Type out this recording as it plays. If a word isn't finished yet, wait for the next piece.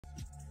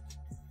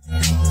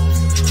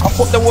I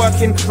put the work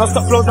in, no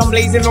stop flows, I'm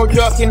blazing, no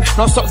jerking.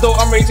 No stop though,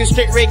 I'm raising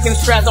straight raking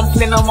strides. I'm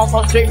playing them off,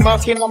 I'm straight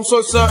murking. I'm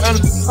so certain,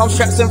 I'm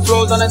straps and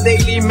flows on a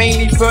daily,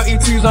 mainly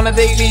 32s on a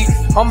daily.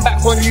 I'm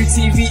back on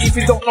UTV, if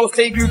you don't know,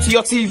 stay glued to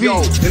your TV. Yo,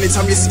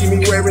 anytime you see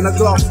me wearing a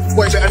glove,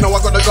 boy better know I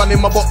got a gun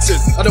in my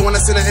boxes. I don't wanna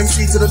send an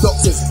MC to the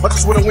doctors, I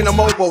just wanna win a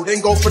mobile, then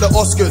go for the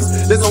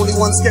Oscars. There's only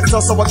one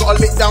Skepta, so I gotta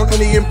lick down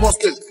any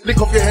imposters. Lick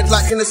off your head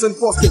like innocent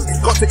fosters.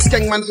 Got to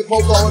skeng man to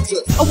hold on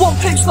to. I want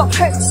pigs, not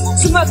pets.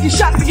 So murky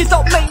shack, but you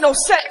don't make no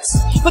sense.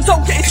 But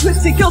don't get it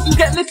twisted, girls will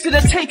get lifted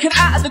and taken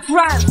out of the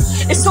grand.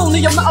 It's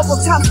only a matter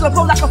of time, so I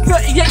roll like a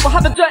 38. We'll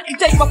have a dirty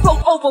day, my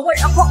flow's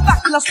overweight. I pop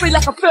back and I spray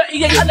like a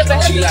 38. I never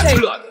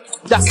hesitate.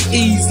 That's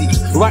easy.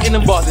 Writing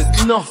them bars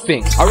is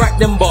nothing. I write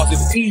them bars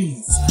with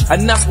ease,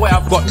 and that's why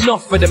I've got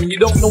enough for them. And you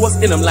don't know what's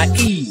in them like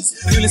ease.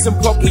 You listen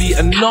properly,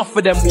 enough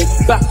for them will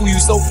baffle you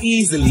so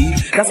easily.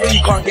 That's why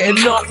you can't get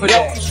enough of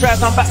them.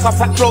 Strides, I'm back, I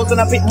pack flows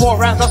and a bit more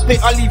rounds. I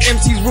spit, I leave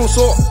MCs real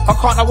sore. I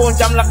can't, I won't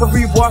jam like a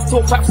reboy. I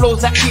talk back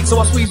flows that keep, so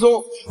I squeeze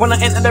off. When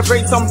I enter the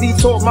brain, some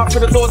detour. Mark for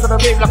the doors of the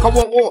rave like I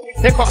won't walk.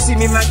 They can't see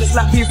me, man, just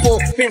like before.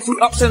 Been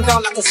through ups and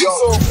downs like a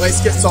seesaw. Hey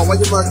Skepta, why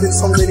you murking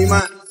so many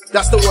man?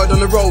 That's the word on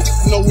the road.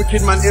 No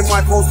wicked man in my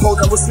postcode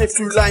that will sniff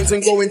through lines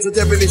and go into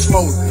devilish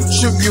mode.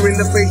 Shoot you in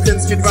the face, then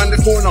skid round the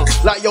corner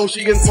like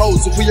Yoshi and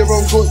Toes. So for your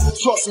own good,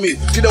 trust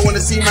me, you don't want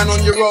to see man on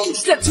your own.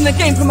 Stepped in the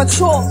game from a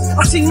chore.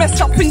 I've seen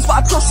messed up things,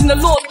 but I trust in the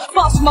Lord.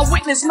 Bars with my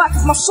witness, mouth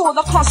with my sword.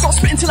 I can't stop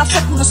spitting till I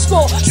settle the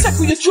score.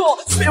 Settle your jaw,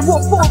 spit a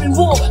raw four in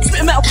war. Spit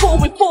a metaphor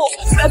with force,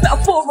 spit a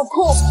metaphor of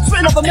course. Spit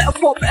another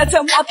metaphor, better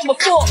than what I've done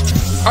before.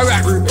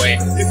 Alright, rude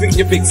boy, you think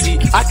you're big, see,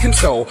 I can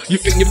tell you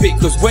think you're big,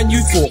 cause when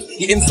you talk,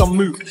 you're in some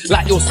mood,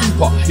 like you're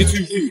super, you're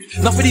too rude.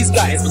 Enough of these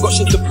guys, we got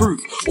shit to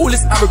prove. All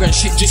this arrogant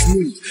shit just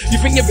move. You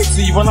think you're big,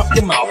 so you run up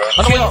your mouth.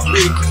 I know you're not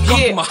big,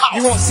 come to my house.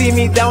 You won't see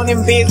me down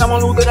in beds, I'm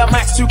on all of the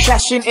max to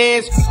clashing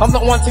ears. I'm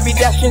not one to be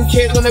dashing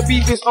chairs on the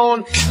beat this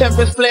on.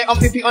 Tempers flare, I'm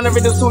 50 on the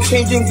rhythm, still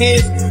changing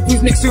gears.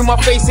 Who's next to my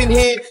face in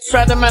here?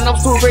 Strider man, I'm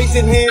still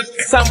raising his.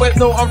 Soundwaves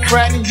know I'm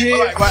frightening here.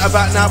 Right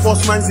about now,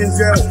 boss man's in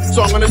jail,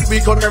 so I'm gonna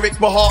speak on Eric's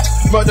behalf.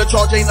 Murder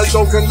charge ain't a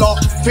joke and laugh.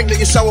 Think that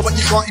you shower but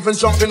you can't even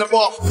jump in the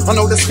bath. I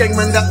know the skeng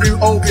man that do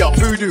obia,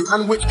 voodoo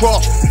and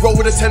witchcraft. Roll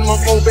with a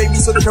 10-month-old baby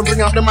so they can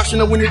bring out the mash and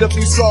the Winnie the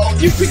Pooh star.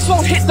 You pricks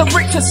won't hit the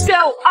Richter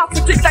scale. I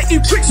predict that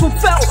you pricks will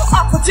fail.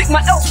 I predict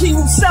my LP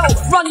will sell.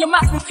 Run your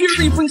mouth with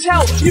fury brings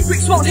hell. You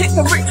pricks won't hit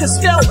the Richter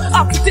scale.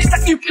 I predict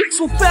that you pricks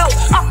will fail.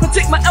 I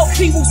predict my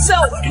LP will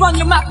sell. Run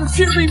your mouth with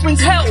fury brings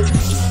hell.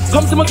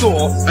 Come to my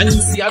door, and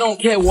you see I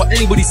don't care what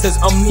anybody says,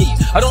 I'm me.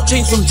 I don't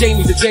change from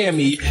Jamie to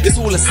JME, it's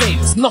all the same,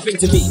 it's nothing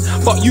to me.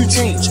 But you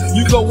change,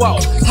 you go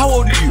wild. How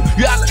old are you?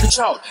 You act like a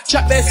child.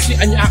 Chat their shit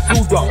and you act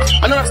real dumb.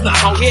 I know that's not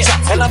how it chat.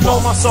 And I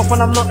know myself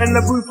when I'm not in the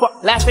booth,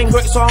 but life ain't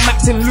great, so I'm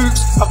acting loose.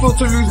 I feel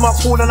to lose my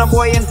cool and a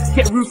boy and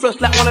get ruthless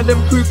like one of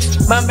them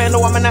poops. Man, better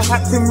know I'm in a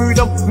acting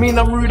mood, I'm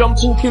mean, I'm rude, I'm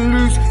talking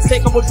loose.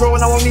 Take up a draw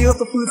and I won't need up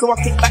the food, so I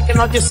kick back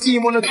and I just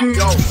steam on the dude.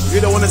 Yo, you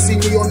don't wanna see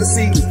me on the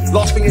scene.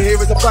 Last thing you hear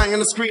is a bang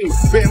and a scream.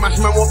 Mash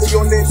man won't be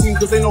on their team,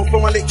 cause they know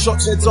from my lick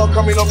shots, heads are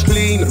coming up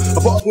clean. I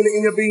put a bullet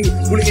in your beam,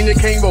 bullet in your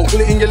cane roll,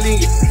 bullet in your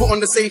lead. Put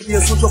on the safety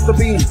and switch off the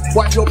beam.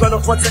 Wipe your blood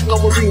off my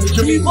techno marine.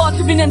 New bars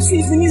giving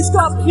MCs with new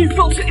stuff. New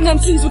flows hitting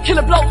MCs with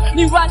killer blows.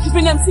 New rhymes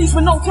giving MCs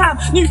with no time.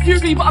 New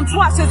fury, but I'm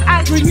twice as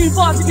angry. New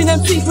bars giving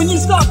MCs with new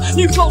stuff.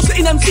 New flows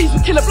hitting MCs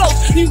with killer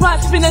blows. New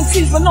rhymes giving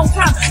MCs with no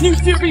time. New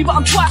fury, but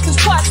I'm twice as